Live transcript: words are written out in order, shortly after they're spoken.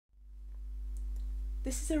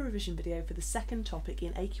This is a revision video for the second topic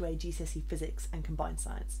in AQA GCSE Physics and Combined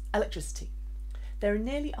Science, electricity. There are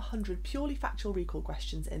nearly 100 purely factual recall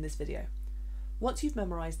questions in this video. Once you've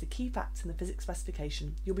memorised the key facts in the physics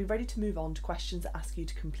specification, you'll be ready to move on to questions that ask you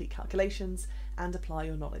to complete calculations and apply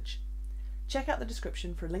your knowledge. Check out the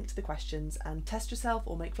description for a link to the questions and test yourself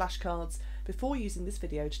or make flashcards before using this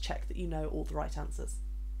video to check that you know all the right answers.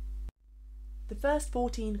 The first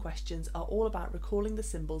 14 questions are all about recalling the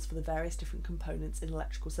symbols for the various different components in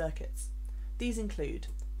electrical circuits. These include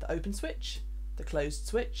the open switch, the closed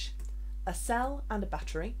switch, a cell and a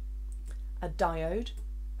battery, a diode,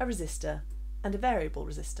 a resistor, and a variable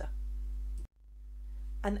resistor.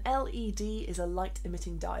 An LED is a light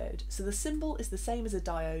emitting diode, so the symbol is the same as a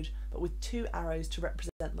diode but with two arrows to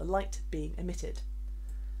represent the light being emitted.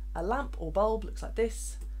 A lamp or bulb looks like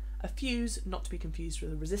this, a fuse, not to be confused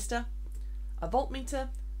with a resistor, a voltmeter,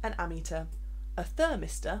 an ammeter, a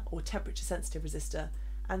thermistor or temperature sensitive resistor,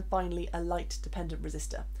 and finally a light dependent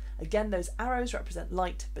resistor. Again, those arrows represent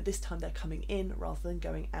light, but this time they're coming in rather than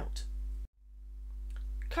going out.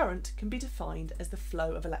 Current can be defined as the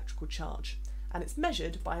flow of electrical charge, and it's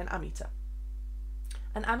measured by an ammeter.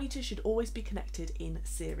 An ammeter should always be connected in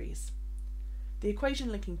series. The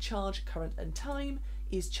equation linking charge, current and time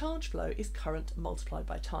is charge flow is current multiplied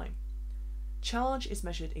by time. Charge is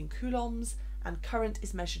measured in coulombs and current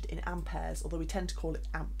is measured in amperes, although we tend to call it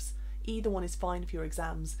amps. Either one is fine for your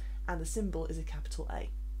exams, and the symbol is a capital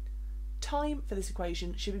A. Time for this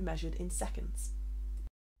equation should be measured in seconds.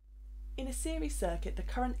 In a series circuit, the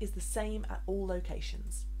current is the same at all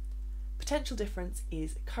locations. Potential difference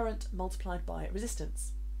is current multiplied by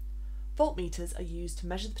resistance. Voltmeters are used to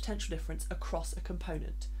measure the potential difference across a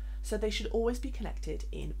component, so they should always be connected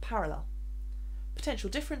in parallel.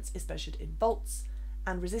 Potential difference is measured in volts,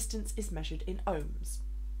 and resistance is measured in ohms.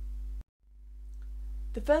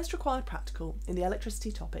 The first required practical in the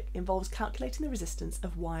electricity topic involves calculating the resistance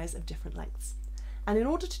of wires of different lengths, and in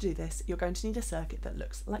order to do this you're going to need a circuit that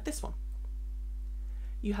looks like this one.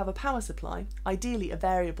 You have a power supply, ideally a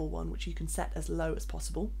variable one which you can set as low as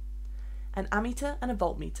possible, an ammeter and a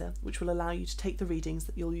voltmeter which will allow you to take the readings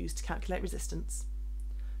that you'll use to calculate resistance,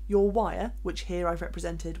 your wire, which here I've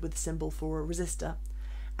represented with the symbol for a resistor,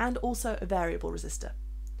 and also a variable resistor.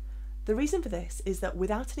 The reason for this is that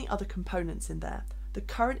without any other components in there, the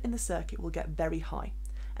current in the circuit will get very high,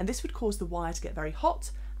 and this would cause the wire to get very hot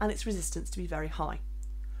and its resistance to be very high.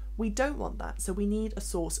 We don't want that, so we need a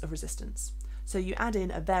source of resistance. So you add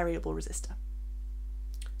in a variable resistor.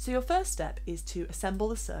 So your first step is to assemble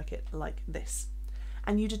the circuit like this.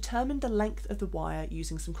 And you determine the length of the wire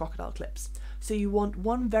using some crocodile clips. So you want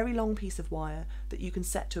one very long piece of wire that you can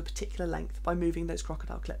set to a particular length by moving those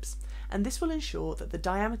crocodile clips. And this will ensure that the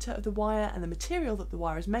diameter of the wire and the material that the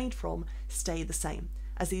wire is made from stay the same,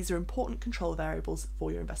 as these are important control variables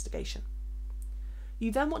for your investigation.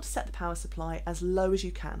 You then want to set the power supply as low as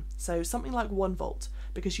you can, so something like 1 volt,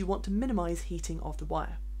 because you want to minimise heating of the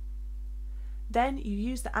wire. Then you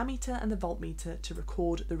use the ammeter and the voltmeter to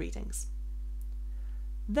record the readings.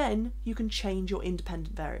 Then you can change your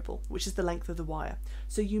independent variable, which is the length of the wire.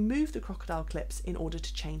 So you move the crocodile clips in order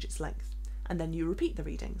to change its length, and then you repeat the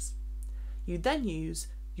readings. You then use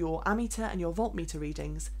your ammeter and your voltmeter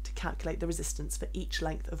readings to calculate the resistance for each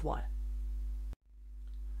length of wire.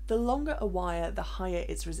 The longer a wire, the higher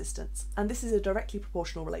its resistance, and this is a directly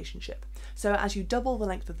proportional relationship. So as you double the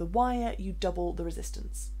length of the wire, you double the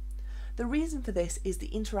resistance. The reason for this is the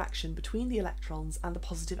interaction between the electrons and the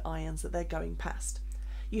positive ions that they're going past.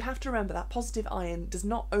 You have to remember that positive ion does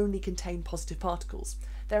not only contain positive particles,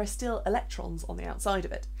 there are still electrons on the outside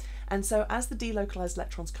of it. And so as the delocalized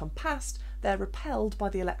electrons come past, they're repelled by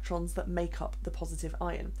the electrons that make up the positive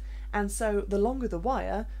ion. And so the longer the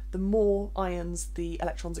wire, the more ions the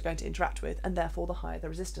electrons are going to interact with, and therefore the higher the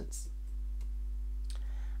resistance.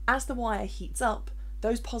 As the wire heats up,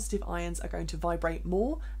 those positive ions are going to vibrate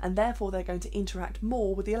more, and therefore they're going to interact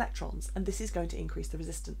more with the electrons, and this is going to increase the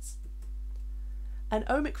resistance. An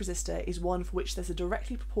ohmic resistor is one for which there's a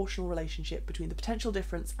directly proportional relationship between the potential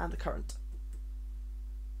difference and the current.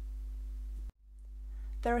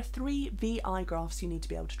 There are 3 VI graphs you need to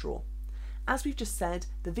be able to draw. As we've just said,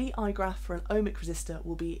 the VI graph for an ohmic resistor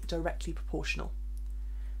will be directly proportional.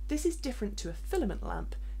 This is different to a filament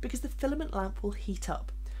lamp because the filament lamp will heat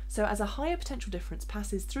up. So as a higher potential difference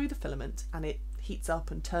passes through the filament and it heats up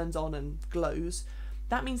and turns on and glows,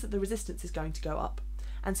 that means that the resistance is going to go up.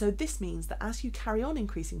 And so this means that as you carry on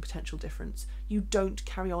increasing potential difference, you don't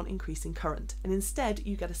carry on increasing current, and instead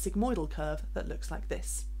you get a sigmoidal curve that looks like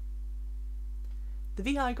this. The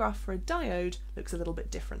VI graph for a diode looks a little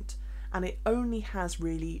bit different, and it only has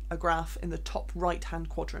really a graph in the top right hand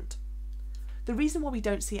quadrant. The reason why we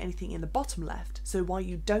don't see anything in the bottom left, so why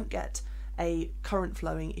you don't get a current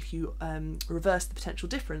flowing if you reverse the potential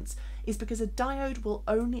difference, is because a diode will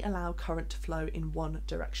only allow current to flow in one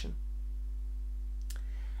direction.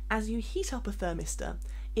 As you heat up a thermistor,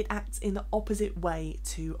 it acts in the opposite way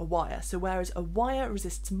to a wire. So whereas a wire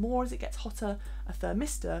resists more as it gets hotter, a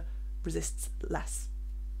thermistor resists less.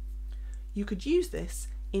 You could use this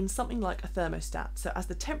in something like a thermostat. So as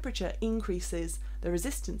the temperature increases, the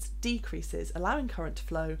resistance decreases, allowing current to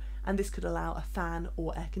flow, and this could allow a fan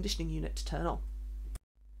or air conditioning unit to turn on.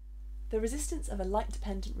 The resistance of a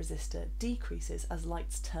light-dependent resistor decreases as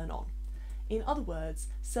lights turn on. In other words,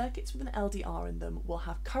 circuits with an LDR in them will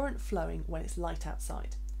have current flowing when it's light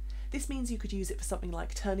outside. This means you could use it for something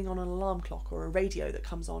like turning on an alarm clock or a radio that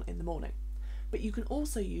comes on in the morning. But you can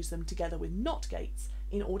also use them together with NOT gates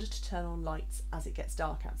in order to turn on lights as it gets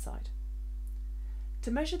dark outside.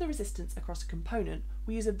 To measure the resistance across a component,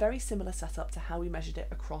 we use a very similar setup to how we measured it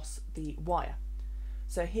across the wire.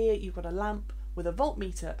 So here you've got a lamp with a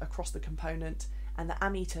voltmeter across the component and the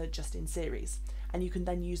ammeter just in series, and you can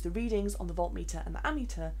then use the readings on the voltmeter and the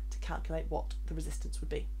ammeter to calculate what the resistance would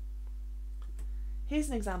be. Here's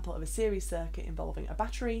an example of a series circuit involving a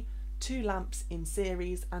battery, 2 lamps in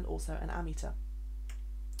series, and also an ammeter.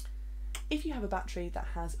 If you have a battery that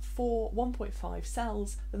has 4 1.5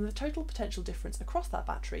 cells, then the total potential difference across that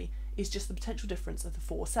battery is just the potential difference of the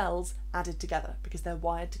 4 cells added together because they're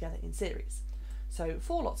wired together in series. So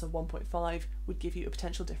 4 lots of 1.5 would give you a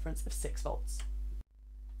potential difference of 6 volts.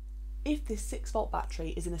 If this 6 volt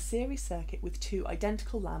battery is in a series circuit with 2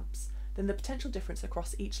 identical lamps, then the potential difference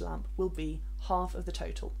across each lamp will be half of the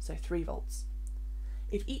total, so 3 volts.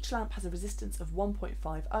 If each lamp has a resistance of 1.5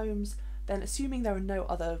 ohms, then assuming there are no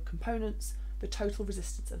other components, the total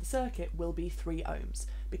resistance of the circuit will be 3 ohms,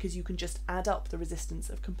 because you can just add up the resistance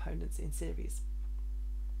of components in series.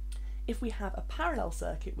 If we have a parallel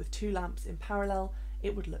circuit with 2 lamps in parallel,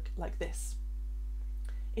 it would look like this.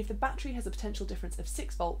 If the battery has a potential difference of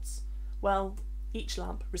 6 volts, well, each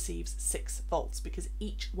lamp receives 6 volts because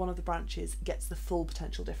each one of the branches gets the full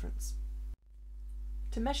potential difference.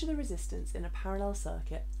 To measure the resistance in a parallel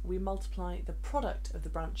circuit, we multiply the product of the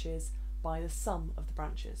branches by the sum of the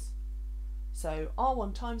branches. So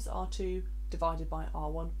R1 times R2 divided by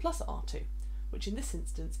R1 plus R2, which in this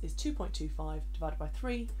instance is 2.25 divided by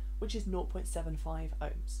 3, which is 0.75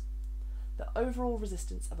 ohms. The overall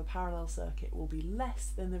resistance of a parallel circuit will be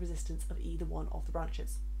less than the resistance of either one of the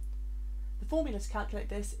branches. The formula to calculate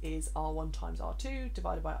this is R1 times R2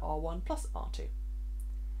 divided by R1 plus R2.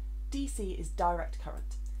 DC is direct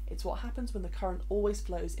current. It's what happens when the current always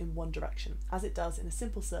flows in one direction, as it does in a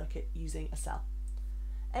simple circuit using a cell.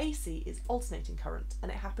 AC is alternating current,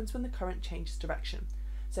 and it happens when the current changes direction.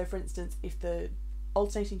 So for instance, if the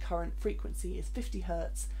alternating current frequency is 50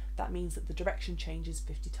 Hz, that means that the direction changes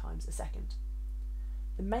 50 times a second.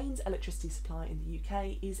 The mains electricity supply in the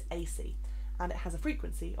UK is AC, and it has a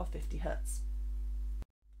frequency of 50 Hz.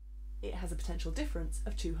 It has a potential difference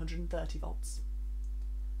of 230 volts.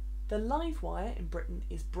 The live wire in Britain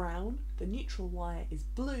is brown, the neutral wire is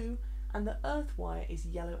blue, and the earth wire is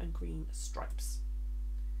yellow and green stripes.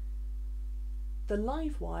 The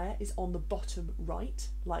live wire is on the bottom right,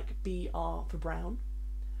 like BR for brown.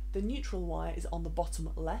 The neutral wire is on the bottom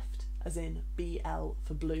left, as in BL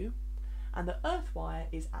for blue, and the earth wire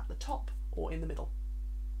is at the top or in the middle.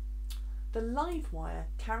 The live wire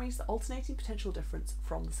carries the alternating potential difference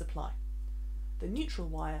from the supply. The neutral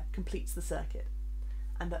wire completes the circuit,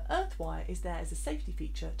 and the earth wire is there as a safety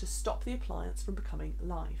feature to stop the appliance from becoming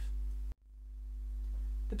live.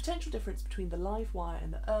 The potential difference between the live wire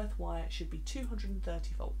and the earth wire should be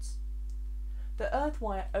 230 volts. The earth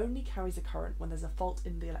wire only carries a current when there's a fault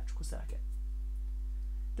in the electrical circuit.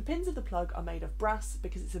 The pins of the plug are made of brass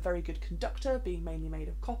because it's a very good conductor, being mainly made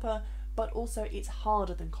of copper, but also it's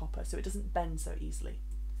harder than copper, so it doesn't bend so easily.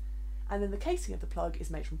 And then the casing of the plug is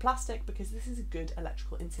made from plastic because this is a good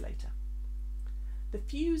electrical insulator. The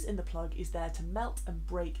fuse in the plug is there to melt and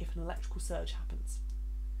break if an electrical surge happens.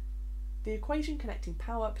 The equation connecting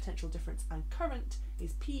power, potential difference and current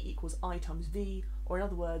is P equals I times V, or in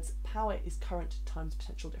other words, power is current times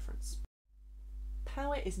potential difference.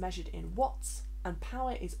 Power is measured in watts, and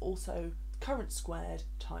power is also current squared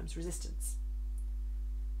times resistance.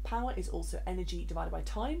 Power is also energy divided by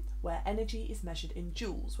time, where energy is measured in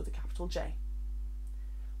joules with a capital J.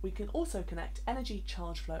 We can also connect energy,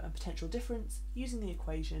 charge flow and potential difference using the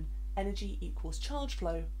equation energy equals charge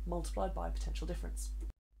flow multiplied by potential difference.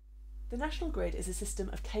 The national grid is a system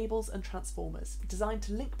of cables and transformers designed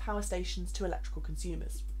to link power stations to electrical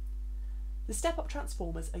consumers. The step-up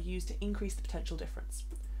transformers are used to increase the potential difference.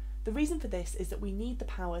 The reason for this is that we need the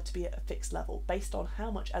power to be at a fixed level based on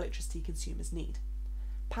how much electricity consumers need.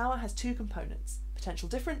 Power has two components, potential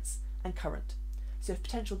difference and current. So if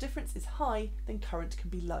potential difference is high, then current can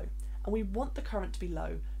be low. And we want the current to be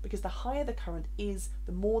low because the higher the current is,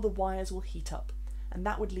 the more the wires will heat up. And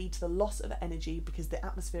that would lead to the loss of energy because the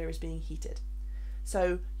atmosphere is being heated.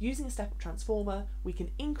 So using a step-up transformer, we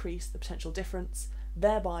can increase the potential difference,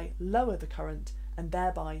 thereby lower the current and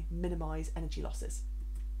thereby minimise energy losses.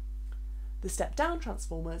 The step-down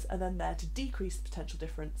transformers are then there to decrease the potential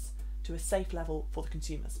difference to a safe level for the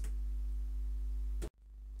consumers.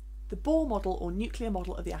 The Bohr model or nuclear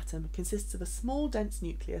model of the atom consists of a small dense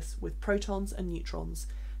nucleus with protons and neutrons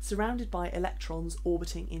surrounded by electrons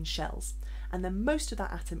orbiting in shells, and then most of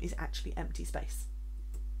that atom is actually empty space.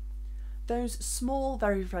 Those small,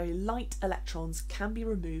 very, very light electrons can be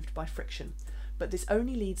removed by friction, but this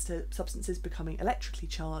only leads to substances becoming electrically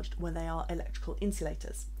charged when they are electrical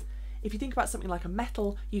insulators. If you think about something like a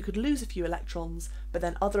metal, you could lose a few electrons, but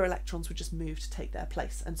then other electrons would just move to take their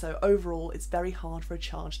place, and so overall it's very hard for a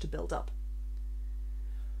charge to build up.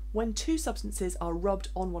 When two substances are rubbed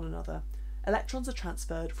on one another, electrons are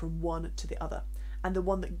transferred from one to the other, and the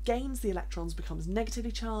one that gains the electrons becomes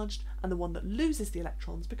negatively charged, and the one that loses the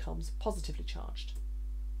electrons becomes positively charged.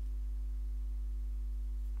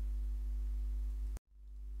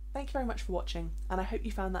 Thank you very much for watching, and I hope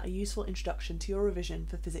you found that a useful introduction to your revision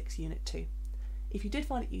for Physics Unit 2. If you did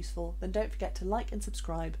find it useful, then don't forget to like and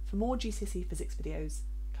subscribe for more GCSE Physics videos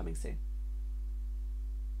coming soon.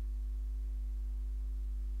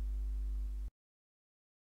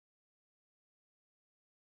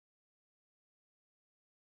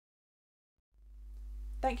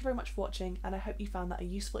 Thank you very much for watching, and I hope you found that a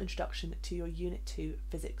useful introduction to your Unit 2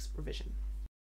 Physics revision.